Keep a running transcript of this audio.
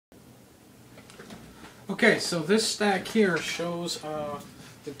Okay, so this stack here shows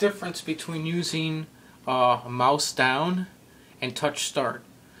the difference between using mouse down and touch start.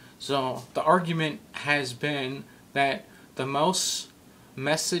 So the argument has been that the mouse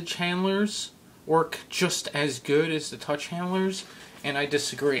message handlers work just as good as the touch handlers, and I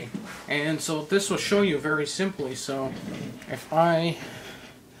disagree. And so this will show you very simply. So if I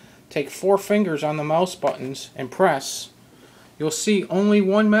take 4 fingers on the mouse buttons and press, you'll see only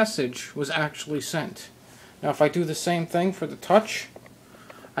one message was actually sent. Now if I do the same thing for the touch,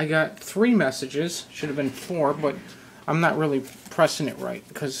 I got 3 messages. Should have been 4, but I'm not really pressing it right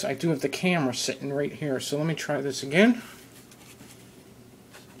because I do have the camera sitting right here. So let me try this again.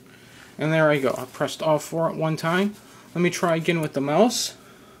 And there I go. I pressed all 4 at one time. Let me try again with the mouse.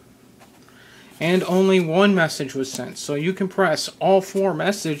 And only one message was sent. So you can press all 4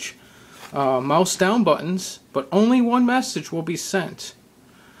 mouse down buttons, but only one message will be sent.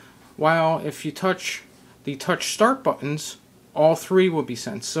 While if you touch the touch start buttons, all 3 will be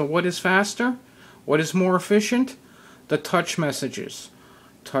sent. So what is faster? What is more efficient? The touch messages.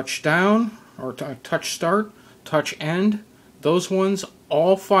 Touch down, or touch start, touch end, those ones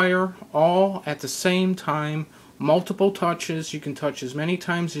all fire, all at the same time, multiple touches. You can touch as many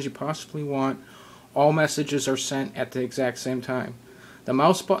times as you possibly want. All messages are sent at the exact same time. The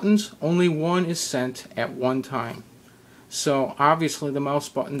mouse buttons, only one is sent at one time. So obviously the mouse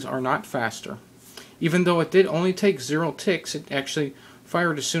buttons are not faster. Even though it did only take 0 ticks, it actually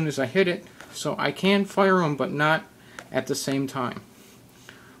fired as soon as I hit it. So I can fire them, but not at the same time.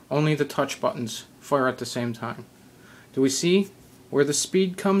 Only the touch buttons fire at the same time. Do we see where the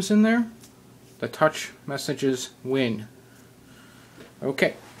speed comes in there? The touch messages win.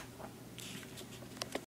 Okay.